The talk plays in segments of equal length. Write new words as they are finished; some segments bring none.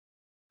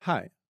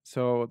Hi.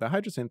 So the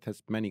Hydrasynth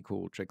has many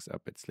cool tricks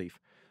up its sleeve.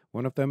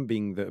 One of them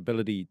being the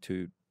ability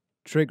to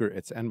trigger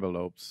its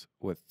envelopes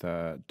with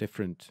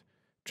different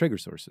trigger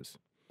sources.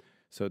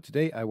 So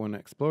today I want to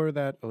explore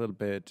that a little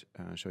bit,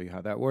 show you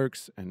how that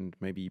works, and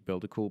maybe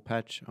build a cool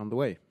patch on the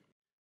way.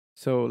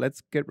 So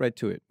let's get right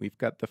to it. We've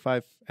got the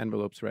 5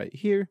 envelopes right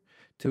here.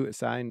 To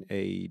assign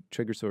a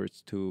trigger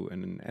source to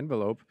an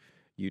envelope,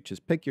 you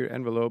just pick your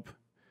envelope,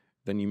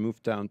 then you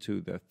move down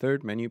to the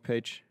third menu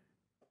page,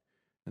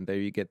 and there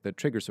you get the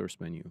trigger source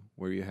menu,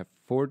 where you have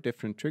 4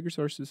 different trigger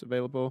sources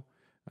available,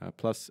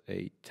 plus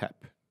a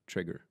tap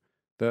trigger.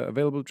 The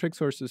available trigger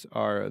sources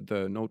are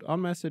the note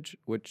on message,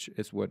 which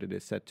is what it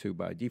is set to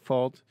by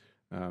default,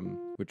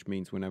 which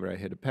means whenever I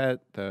hit a pad,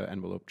 the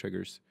envelope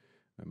triggers,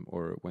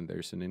 or when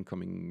there's an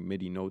incoming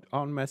MIDI note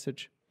on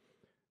message.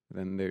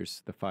 Then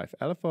there's the 5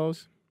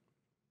 LFOs,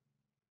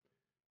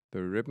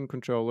 the ribbon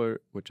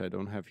controller, which I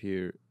don't have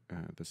here,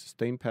 the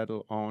sustain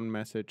pedal on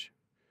message,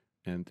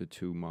 and the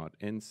 2 mod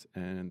ins,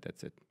 and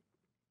that's it.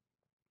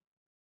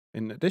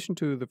 In addition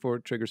to the 4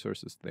 trigger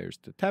sources, there's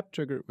the tap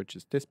trigger, which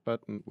is this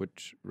button,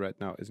 which right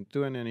now isn't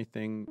doing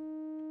anything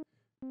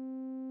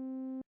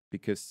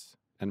because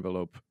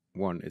envelope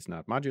 1 is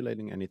not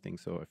modulating anything.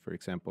 So if, for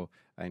example,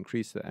 I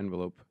increase the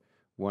envelope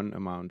 1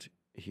 amount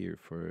here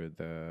for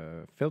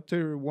the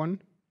filter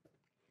 1,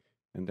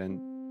 and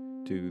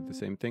then do the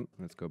same thing.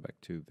 Let's go back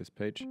to this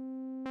page.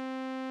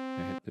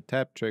 I hit the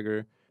tap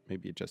trigger,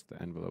 maybe adjust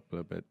the envelope a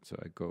little bit. So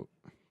I go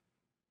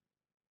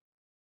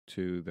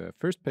to the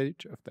first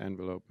page of the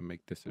envelope and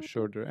make this a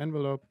shorter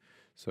envelope.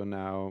 So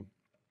now,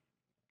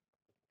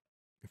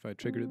 if I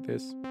trigger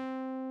this,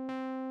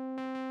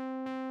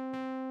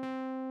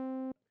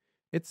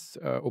 it's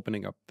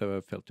opening up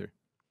the filter.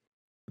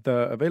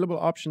 The available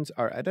options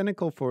are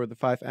identical for the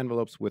 5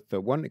 envelopes, with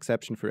the one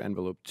exception for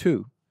envelope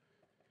 2.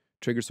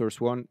 Trigger source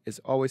 1 is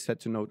always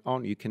set to note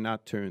on. You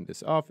cannot turn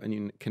this off, and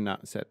you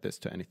cannot set this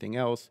to anything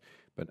else,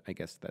 but I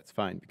guess that's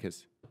fine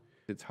because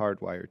it's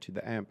hardwired to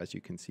the amp, as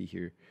you can see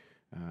here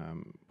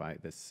by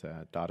this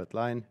dotted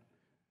line,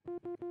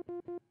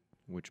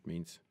 which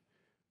means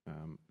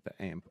the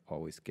amp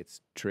always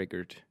gets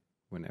triggered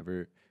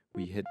whenever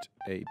we hit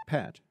a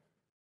pad.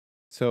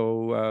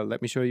 So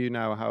let me show you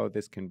now how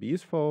this can be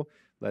useful.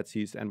 Let's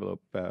use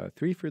envelope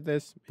 3 for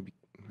this. Maybe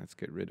let's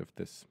get rid of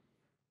this.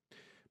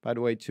 By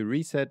the way, to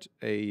reset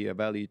a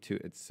value to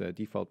its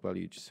default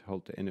value, just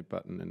hold the init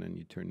button and then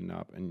you turn the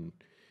knob and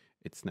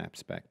it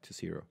snaps back to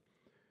 0.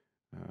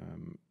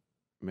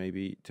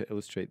 Maybe to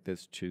illustrate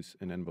this, choose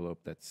an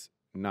envelope that's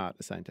not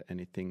assigned to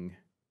anything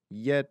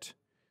yet.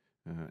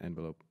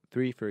 Envelope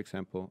 3, for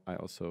example. I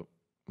also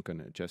am going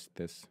to adjust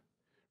this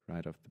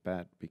right off the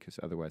bat because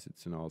otherwise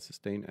it's an all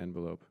sustain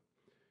envelope.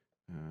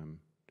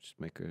 Just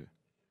make a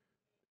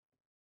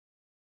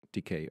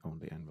decay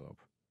only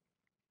envelope.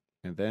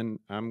 And then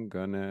I'm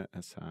gonna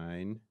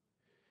assign,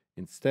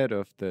 instead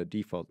of the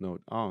default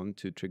note on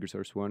to trigger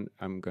source 1,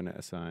 I'm gonna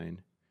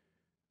assign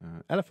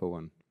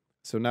LFO1.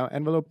 So now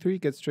envelope 3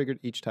 gets triggered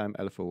each time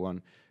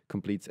LFO1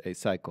 completes a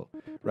cycle.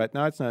 Right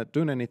now it's not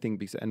doing anything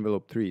because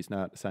envelope 3 is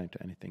not assigned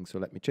to anything. So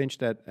let me change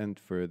that, and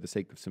for the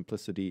sake of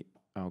simplicity,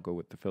 I'll go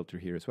with the filter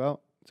here as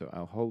well. So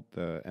I'll hold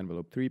the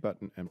envelope 3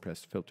 button and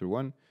press filter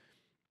 1,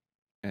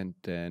 and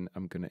then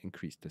I'm gonna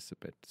increase this a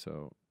bit.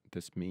 So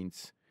this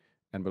means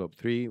envelope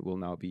 3 will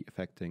now be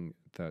affecting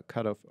the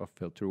cutoff of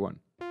filter 1.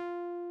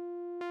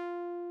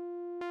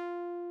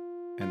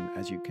 And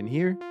as you can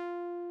hear,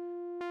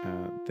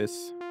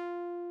 this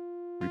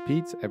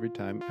repeats every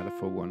time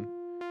LFO1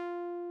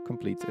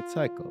 completes its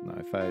cycle. Now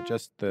if I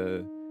adjust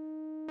the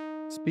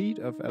speed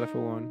of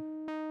LFO1,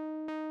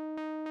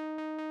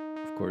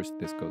 of course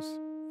this goes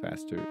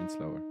faster and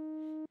slower.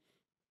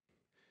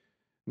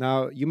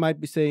 Now, you might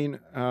be saying,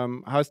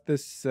 how's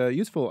this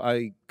useful?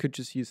 I could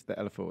just use the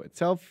LFO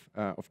itself.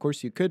 Of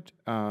course, you could.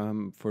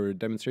 For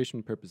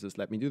demonstration purposes,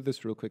 let me do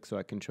this real quick so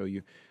I can show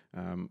you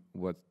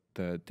what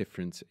the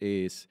difference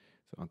is.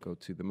 So I'll go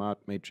to the mod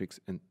matrix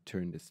and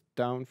turn this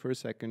down for a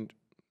second,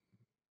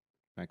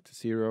 back to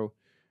 0.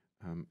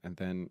 And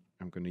then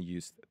I'm going to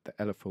use the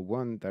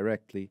LFO1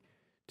 directly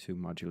to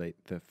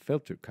modulate the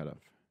filter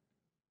cutoff.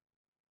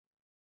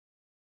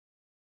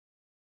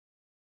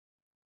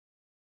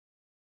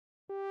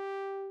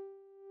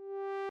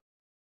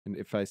 And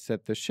if I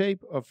set the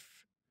shape of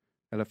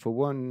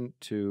LFO1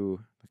 to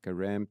like a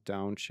ramp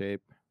down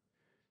shape,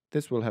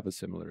 this will have a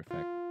similar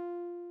effect.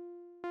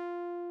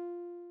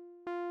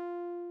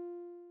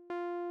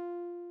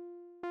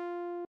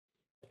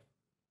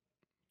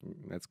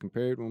 Let's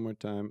compare it one more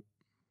time.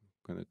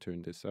 I'm going to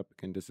turn this up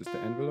again. This is the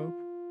envelope.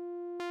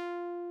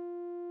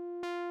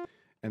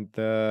 And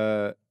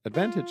the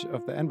advantage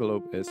of the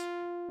envelope is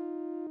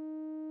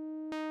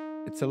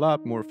it's a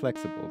lot more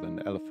flexible than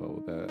the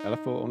LFO. The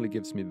LFO only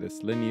gives me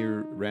this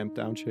linear ramp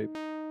down shape,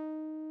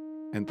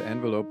 and the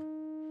envelope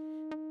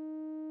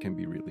can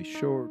be really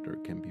short or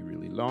can be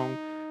really long.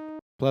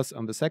 Plus,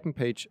 on the second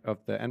page of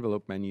the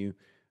envelope menu,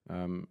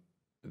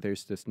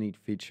 there's this neat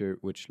feature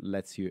which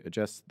lets you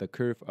adjust the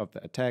curve of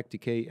the attack,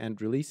 decay, and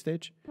release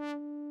stage.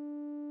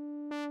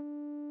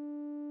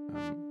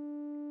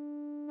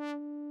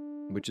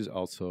 which is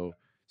also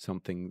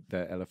something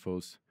the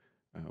LFOs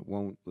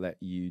won't let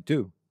you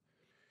do.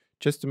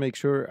 Just to make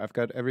sure I've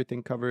got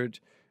everything covered,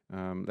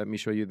 let me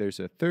show you there's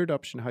a third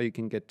option how you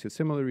can get to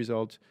similar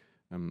result,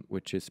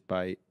 which is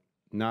by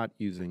not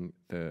using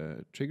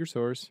the trigger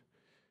source,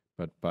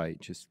 but by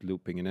just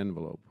looping an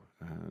envelope.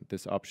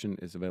 This option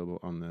is available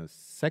on the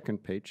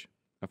second page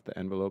of the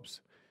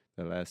envelopes.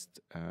 The last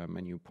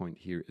menu point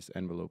here is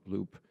envelope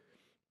loop,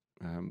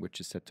 which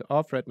is set to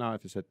off right now.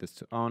 If I set this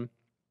to on,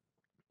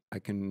 I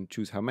can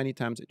choose how many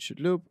times it should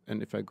loop,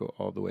 and if I go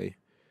all the way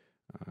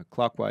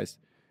clockwise,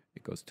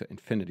 it goes to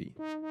infinity.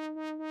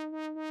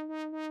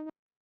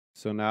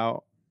 So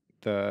now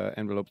the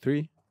envelope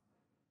 3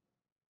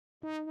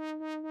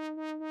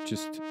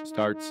 just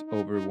starts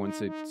over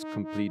once it's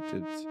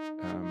completed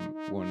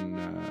one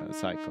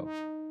cycle.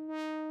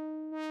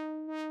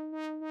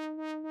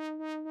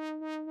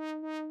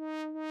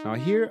 Now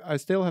here I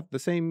still have the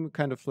same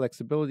kind of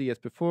flexibility as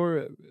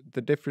before,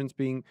 the difference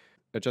being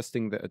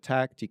adjusting the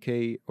attack,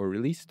 decay, or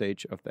release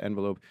stage of the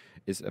envelope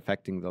is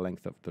affecting the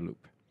length of the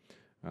loop.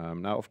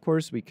 Now, of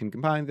course, we can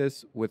combine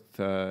this with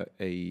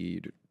a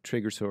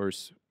trigger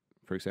source,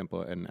 for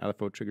example, an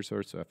LFO trigger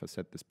source. So if I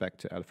set this back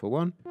to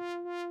LFO1,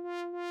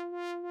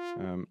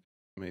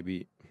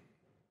 maybe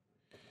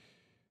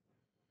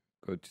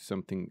go to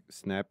something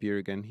snappier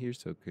again here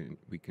so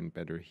we can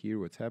better hear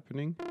what's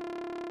happening.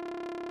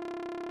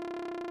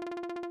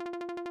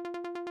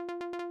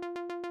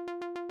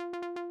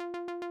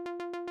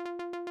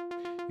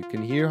 You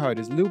can hear how it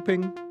is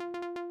looping.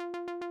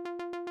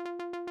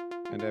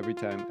 And every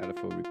time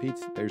LFO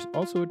repeats, there's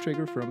also a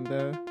trigger from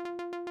the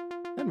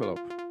envelope.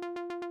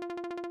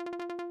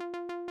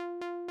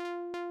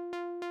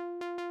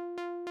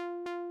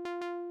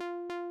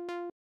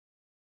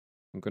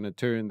 I'm going to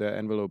turn the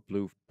envelope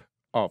loop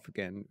off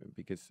again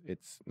because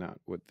it's not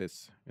what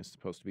this is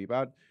supposed to be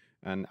about.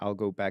 And I'll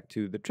go back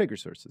to the trigger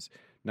sources.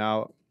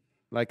 Now,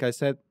 like I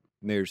said,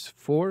 there's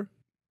 4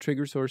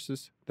 trigger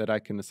sources that I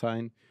can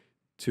assign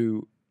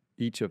to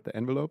each of the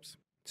envelopes.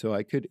 So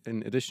I could,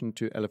 in addition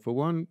to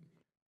LFO1,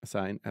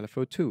 assign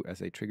LFO2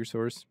 as a trigger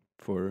source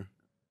for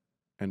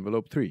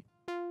envelope 3.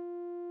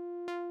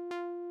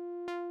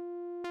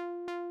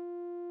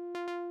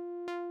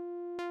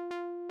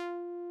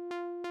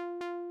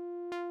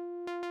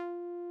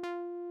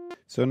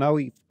 So now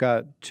we've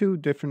got 2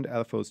 different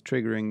LFOs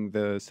triggering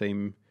the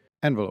same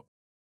envelope,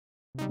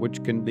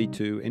 which can lead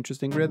to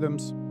interesting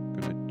rhythms. I'm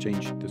going to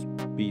change the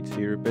speeds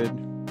here a bit.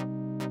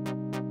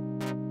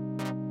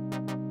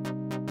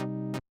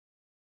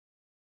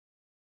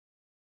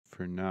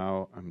 For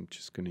now, I'm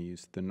just going to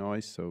use the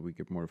noise so we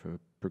get more of a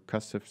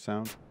percussive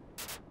sound.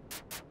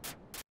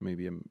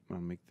 Maybe I'll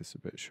make this a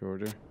bit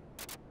shorter.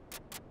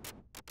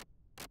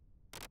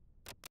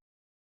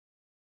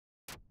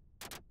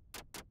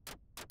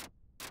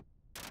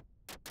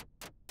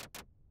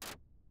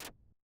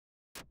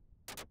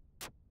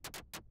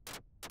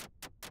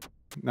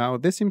 Now,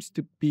 this seems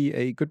to be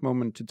a good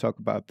moment to talk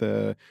about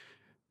the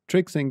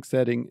trig sync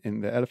setting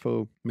in the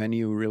LFO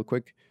menu real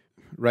quick.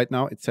 Right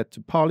now it's set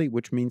to poly,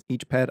 which means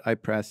each pad I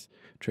press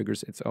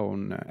triggers its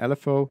own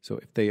LFO. So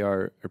if they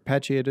are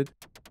arpeggiated,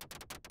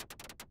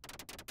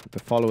 the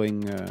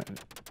following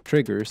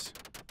triggers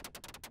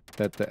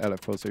that the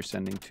LFOs are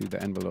sending to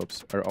the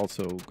envelopes are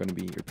also going to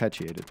be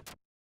arpeggiated.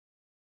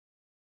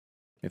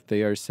 If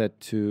they are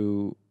set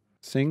to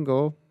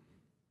single,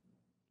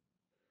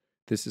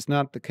 this is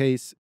not the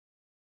case.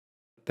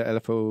 The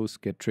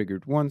LFOs get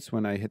triggered once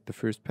when I hit the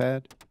first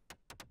pad,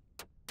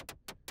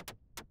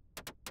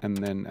 and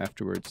then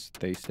afterwards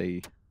they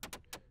stay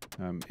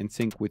in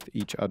sync with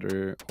each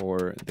other,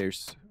 or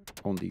there's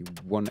only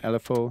one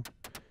LFO.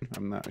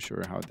 I'm not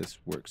sure how this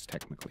works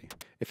technically.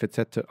 If it's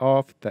set to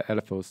off, the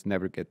LFOs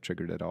never get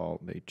triggered at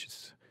all. They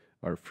just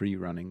are free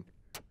running.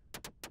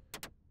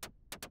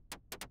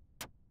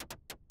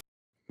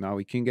 Now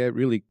we can get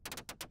really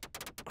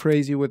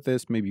crazy with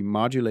this, maybe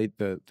modulate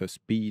the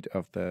speed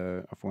of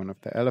one of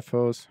the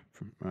LFOs.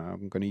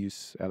 I'm going to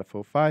use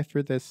LFO 5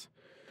 for this.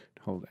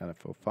 Hold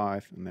LFO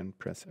 5 and then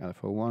press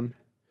LFO 1,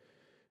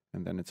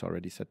 and then it's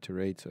already set to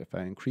rate. So if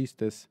I increase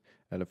this,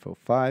 LFO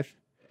 5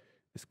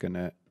 is going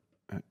to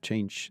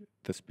change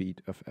the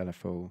speed of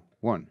LFO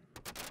 1.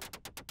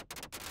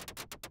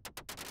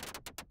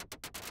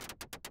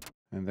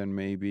 And then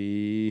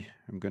maybe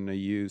I'm going to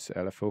use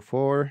LFO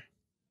 4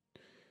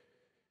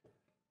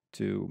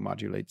 to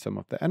modulate some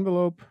of the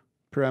envelope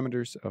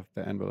parameters of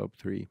the envelope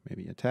 3,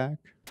 maybe attack.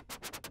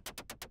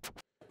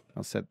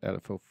 I'll set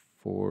LFO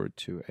 4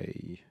 to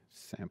a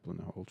sample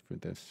and hold for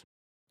this,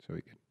 so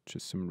we get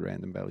just some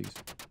random values.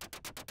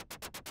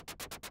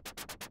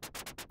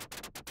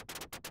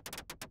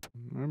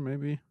 Or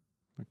maybe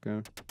like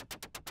a...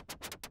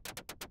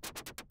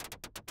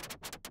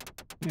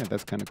 yeah,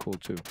 that's kind of cool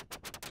too.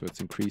 So it's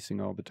increasing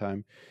all the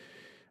time.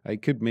 I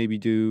could maybe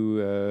do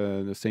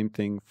the same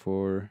thing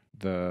for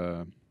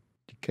the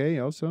decay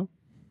also.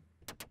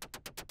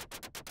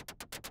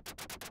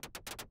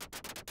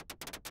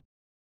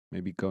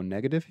 Maybe go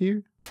negative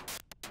here.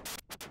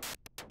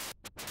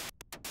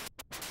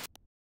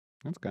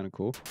 That's kind of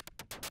cool.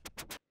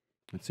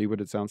 Let's see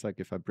what it sounds like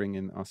if I bring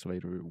in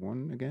oscillator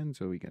 1 again,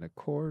 so we get a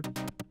chord.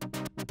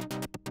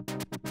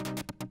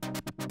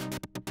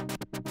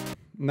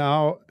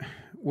 Now,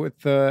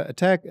 with the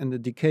attack and the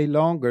decay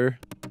longer,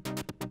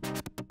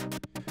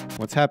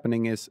 what's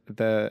happening is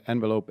the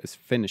envelope is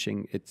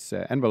finishing its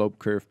envelope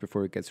curve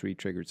before it gets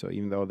re-triggered. So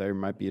even though there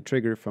might be a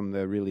trigger from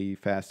the really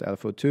fast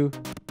LFO2,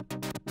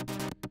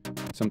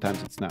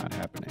 sometimes it's not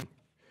happening.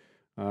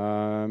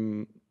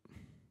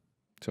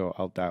 So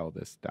I'll dial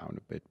this down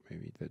a bit,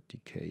 maybe the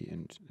decay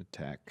and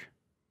attack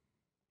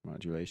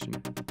modulation.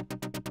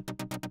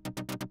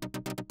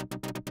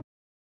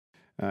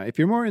 If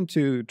you're more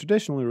into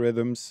traditional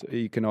rhythms,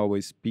 you can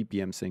always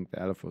BPM sync the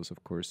LFOs,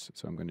 of course.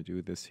 So I'm going to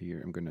do this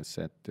here. I'm going to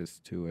set this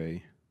to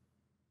a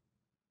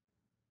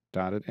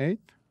dotted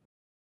eighth.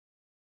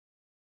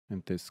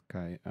 And this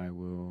guy I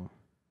will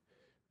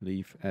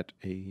leave at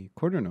a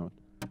quarter note.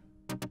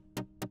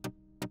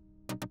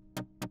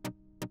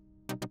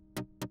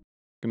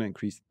 Going to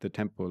increase the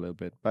tempo a little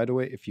bit. By the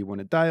way, if you want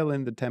to dial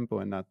in the tempo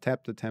and not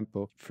tap the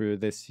tempo, for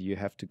this you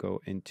have to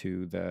go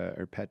into the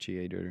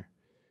arpeggiator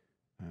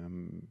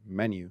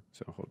menu.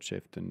 So hold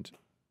shift and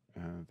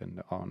then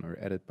the on or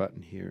edit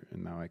button here,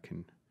 and now I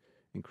can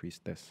increase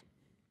this.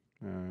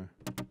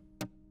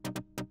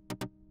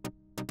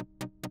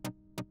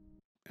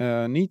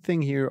 Neat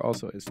thing here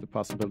also is the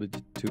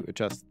possibility to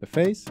adjust the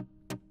phase.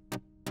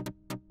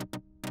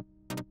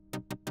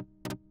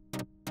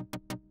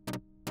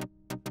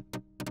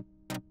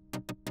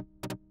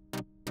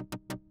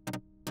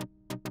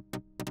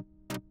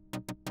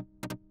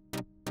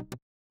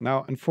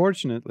 Now,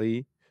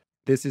 unfortunately,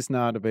 this is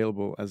not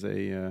available as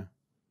a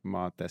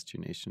mod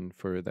destination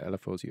for the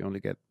LFOs. You only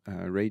get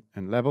rate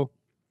and level,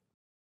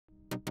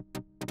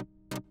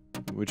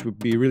 which would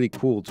be really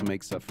cool to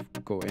make stuff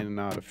go in and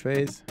out of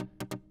phase.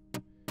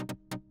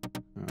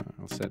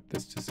 I'll set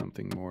this to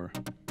something more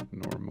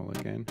normal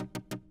again.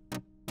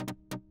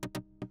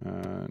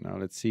 Now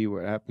let's see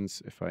what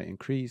happens if I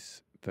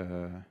increase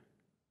the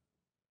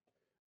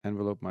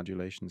envelope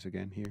modulations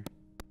again here.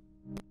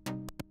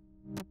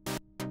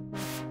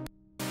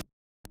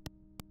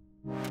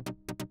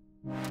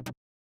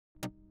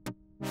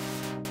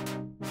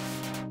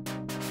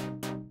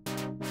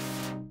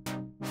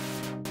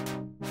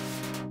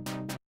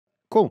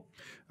 Cool.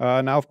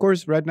 Now, of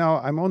course, right now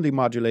I'm only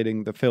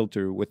modulating the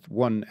filter with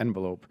one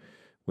envelope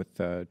with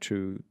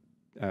true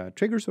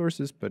trigger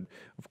sources, but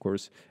of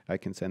course I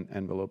can send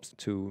envelopes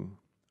to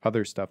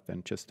other stuff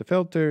than just the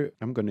filter.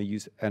 I'm going to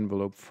use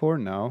envelope 4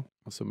 now,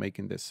 also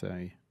making this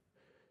a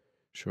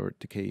short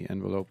decay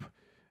envelope,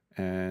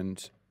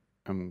 and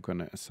I'm going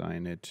to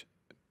assign it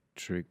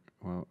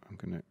I'm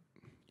going to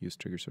use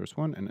trigger source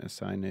 1 and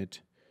assign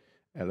it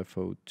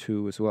LFO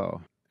 2 as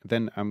well.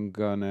 Then I'm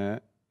going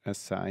to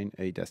assign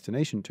a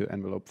destination to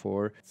envelope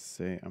 4. Let's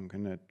say I'm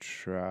going to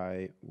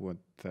try what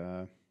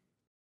the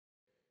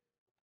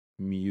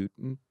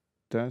mutant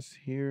does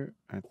here.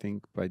 I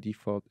think by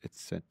default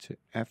it's set to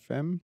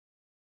FM,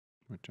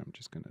 which I'm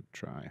just going to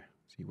try,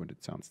 see what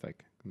it sounds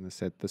like. I'm going to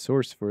set the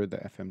source for the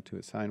FM to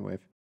a sine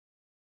wave.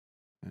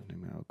 And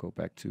then I'll go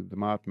back to the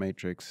mod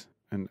matrix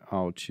and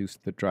I'll choose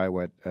the dry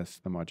wet as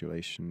the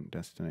modulation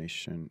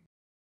destination.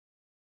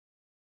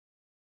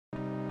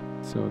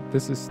 So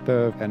this is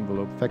the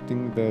envelope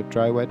affecting the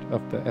dry wet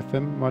of the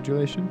FM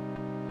modulation.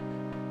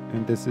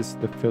 And this is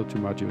the filter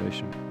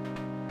modulation.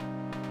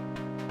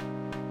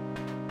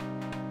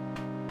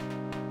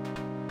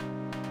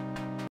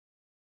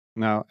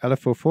 Now,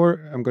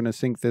 LFO4, I'm going to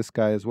sync this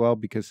guy as well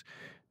because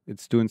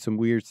it's doing some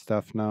weird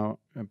stuff now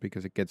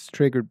because it gets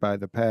triggered by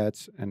the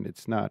pads and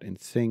it's not in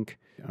sync.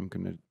 I'm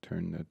going to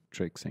turn the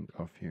trig sync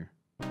off here.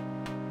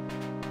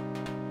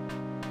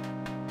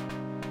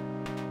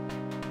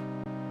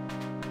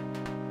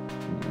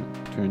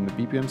 Turn the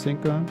BPM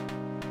sync on.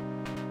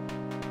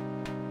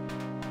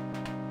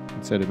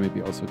 And set it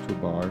maybe also to a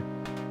bar.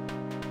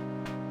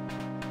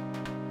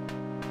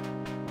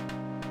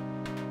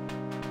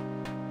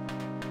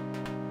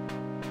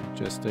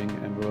 Adjusting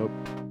envelope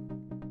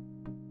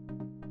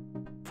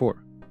 4.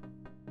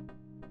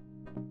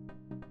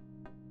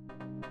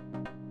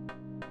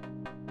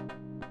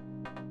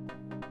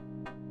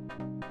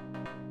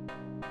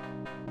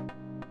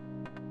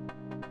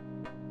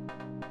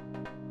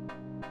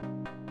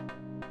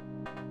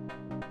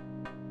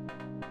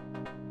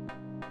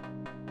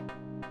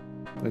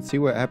 Let's see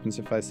what happens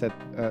if I set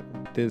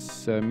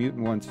this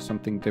mutant one to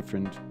something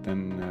different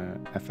than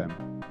FM.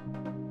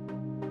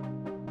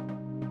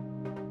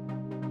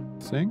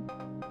 Sing.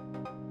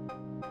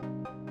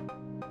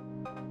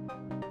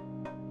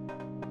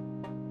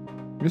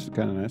 This is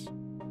kind of nice.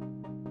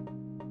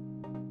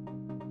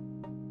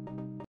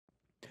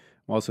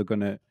 I'm also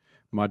going to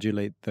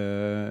modulate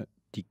the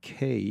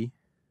decay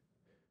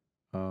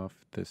of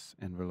this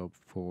envelope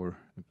 4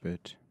 a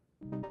bit.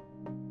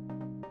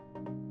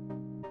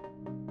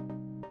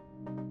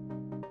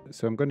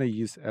 So I'm going to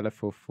use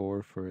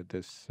LFO4 for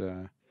this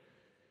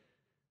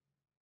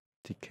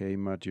decay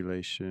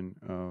modulation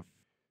of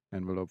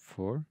envelope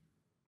 4.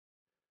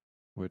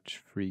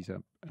 which frees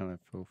up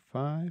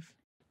LFO5.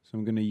 So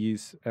I'm going to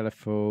use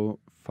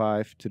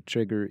LFO5 to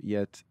trigger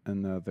yet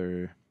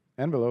another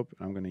envelope.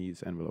 I'm going to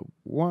use envelope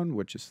 1,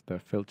 which is the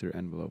filter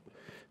envelope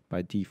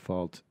by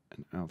default,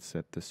 and I'll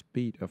set the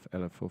speed of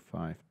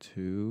LFO5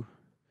 to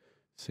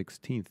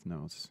 16th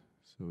notes.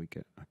 So we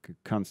get like a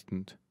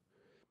constant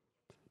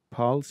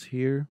pulse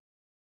here.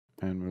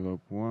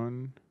 Envelope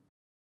 1.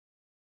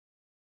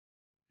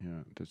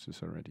 Yeah, this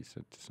is already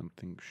set to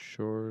something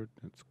short.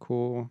 That's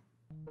cool.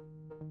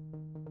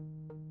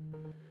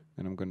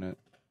 And I'm going to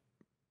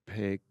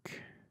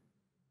pick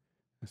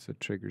as a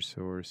trigger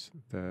source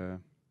the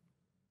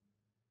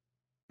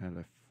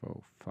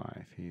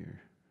LFO5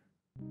 here.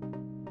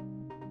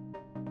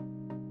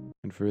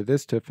 And for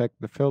this to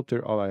affect the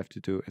filter, all I have to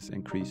do is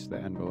increase the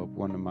envelope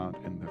 1 amount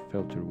in the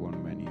filter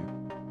 1 menu.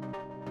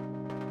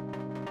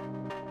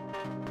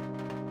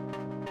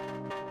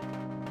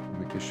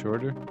 Make it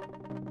shorter.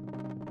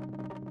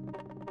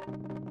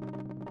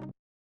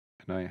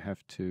 And I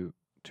have to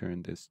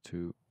turn this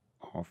to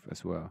off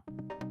as well.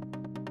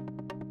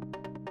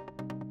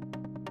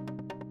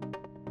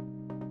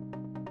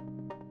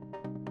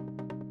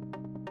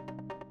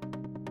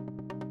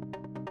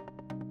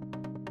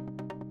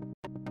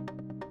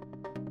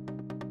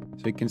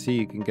 So you can see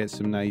you can get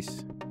some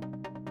nice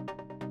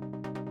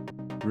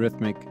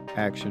rhythmic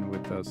action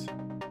with those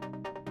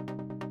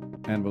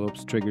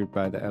envelopes triggered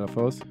by the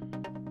LFOs.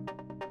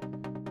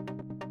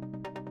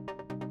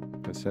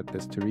 I'll set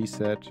this to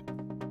reset.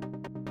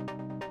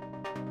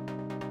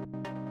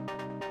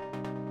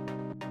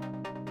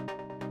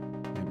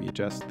 Maybe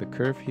adjust the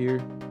curve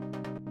here.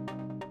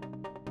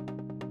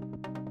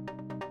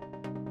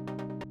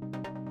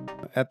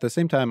 At the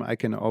same time, I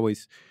can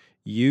always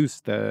use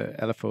the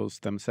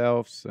LFOs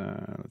themselves.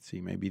 Let's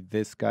see, maybe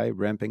this guy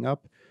ramping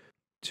up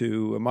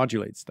to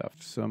modulate stuff.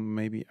 So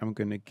maybe I'm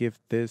going to give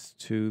this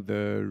to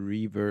the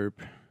reverb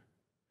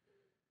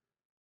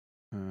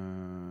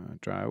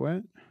dry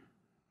wet.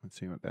 Let's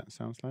see what that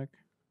sounds like.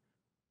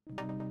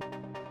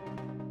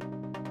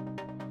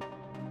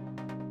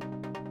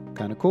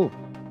 Kind of cool.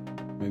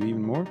 Maybe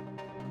even more.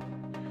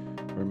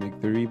 Or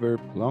make the reverb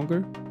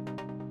longer.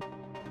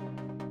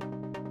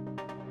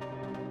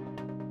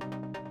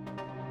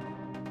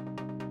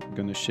 I'm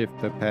going to shift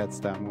the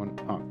pads down 1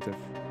 octave.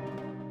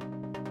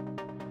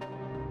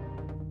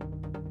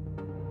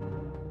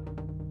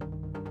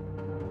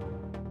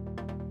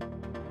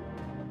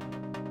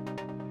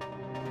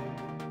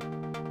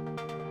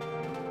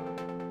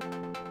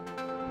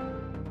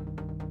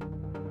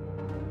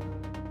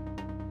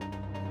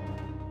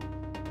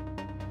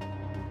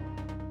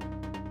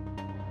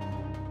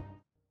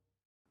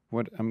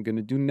 What I'm going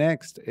to do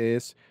next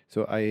is,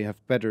 so I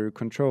have better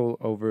control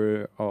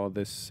over all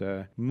this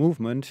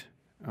movement,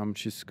 I'm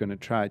just going to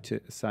try to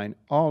assign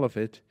all of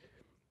it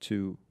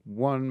to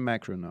one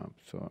macro knob.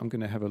 So I'm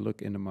going to have a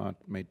look in the mod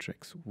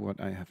matrix what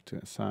I have to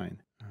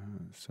assign.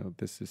 So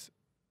this is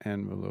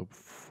envelope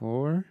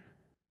 4.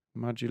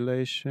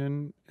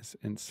 Modulation is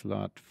in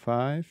slot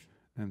 5.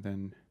 And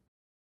then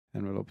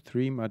envelope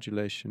 3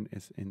 modulation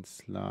is in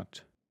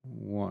slot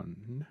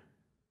 1.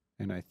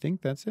 And I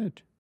think that's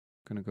it.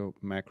 I'm going to go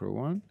macro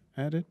 1,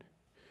 add it,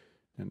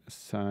 and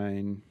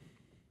assign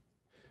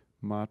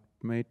mod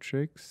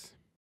matrix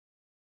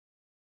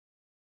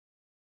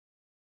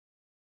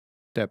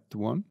depth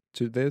 1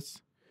 to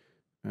this,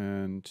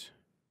 and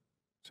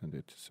send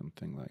it to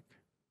something like,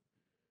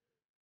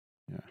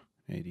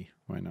 80.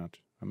 Why not?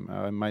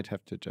 I might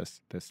have to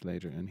adjust this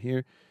later. And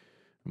here,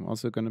 I'm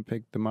also going to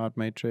pick the mod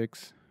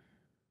matrix,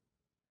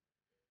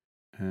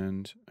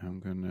 and I'm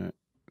going to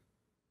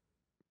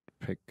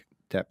pick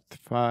depth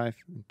 5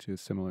 into a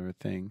similar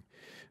thing.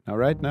 Now,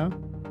 right now,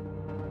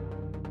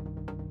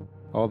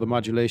 all the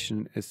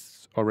modulation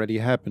is already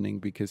happening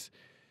because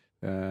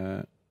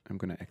I'm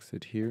going to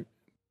exit here.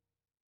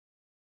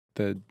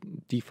 The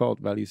default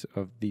values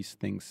of these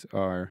things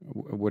are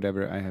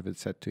whatever I have it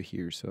set to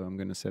here. So I'm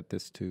going to set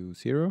this to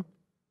 0.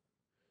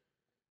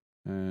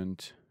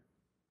 And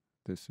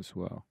this as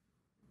well.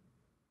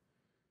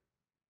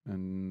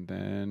 And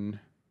then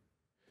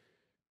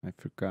I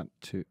forgot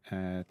to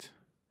add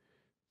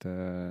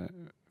the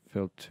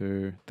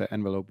filter, the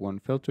envelope 1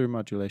 filter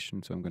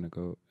modulation. So I'm going to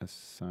go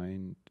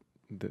assign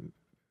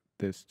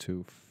this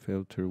to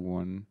filter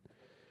 1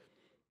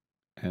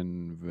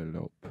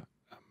 envelope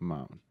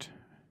amount.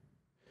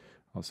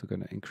 Also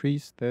going to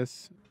increase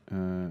this,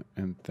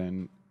 and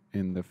then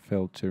in the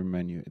filter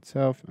menu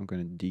itself, I'm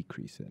going to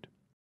decrease it.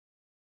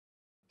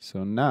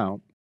 So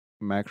now,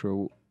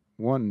 macro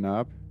 1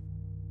 knob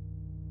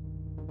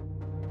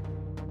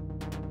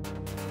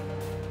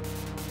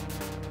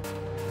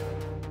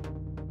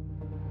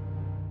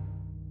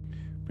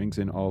brings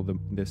in all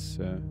this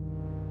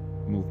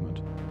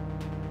movement.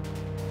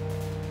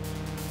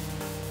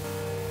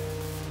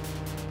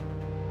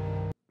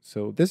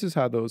 So this is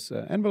how those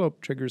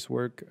envelope triggers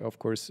work. Of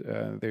course,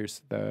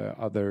 there's the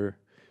other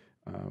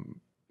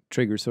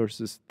trigger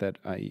sources that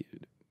I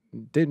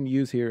didn't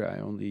use here.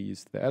 I only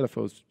used the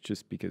LFOs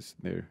just because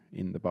they're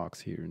in the box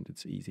here and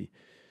it's easy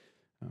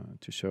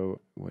to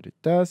show what it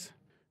does.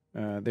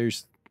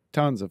 There's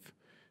tons of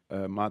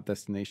mod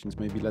destinations.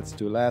 Maybe let's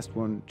do a last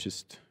one,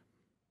 just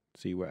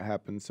see what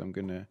happens. I'm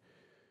gonna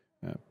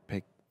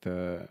pick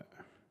the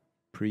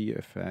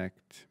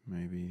pre-effect,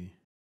 maybe.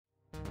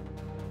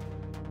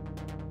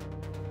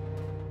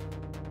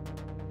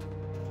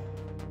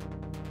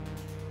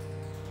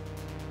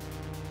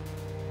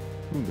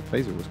 Ooh, the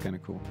phaser was kind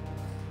of cool.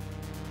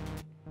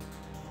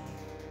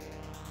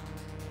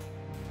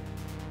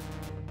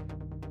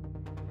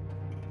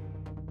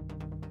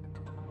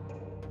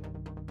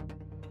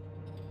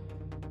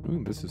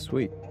 Ooh, this is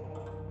sweet.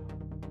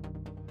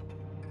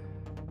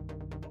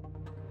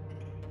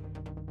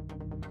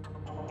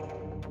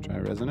 Try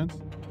resonance.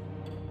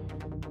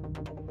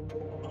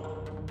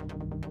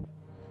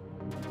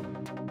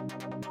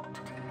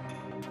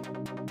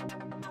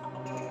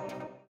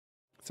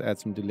 Let's add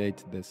some delay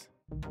to this.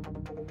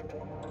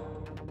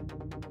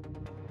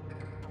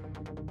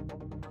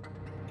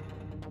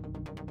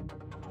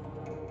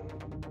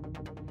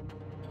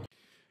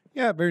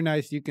 Yeah, very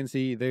nice. You can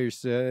see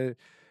there's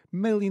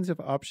millions of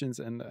options,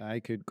 and I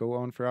could go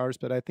on for hours,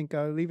 but I think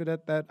I'll leave it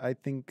at that. I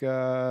think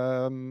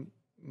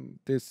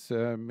this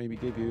maybe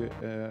gave you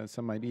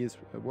some ideas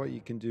of what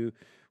you can do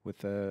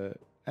with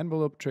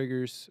envelope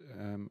triggers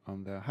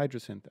on the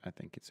Hydrasynth. I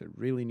think it's a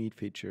really neat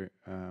feature,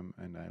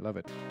 and I love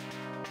it.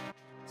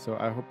 So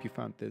I hope you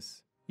found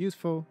this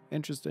useful,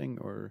 interesting,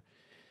 or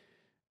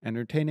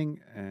entertaining.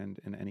 And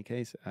in any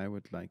case, I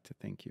would like to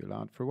thank you a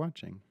lot for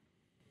watching.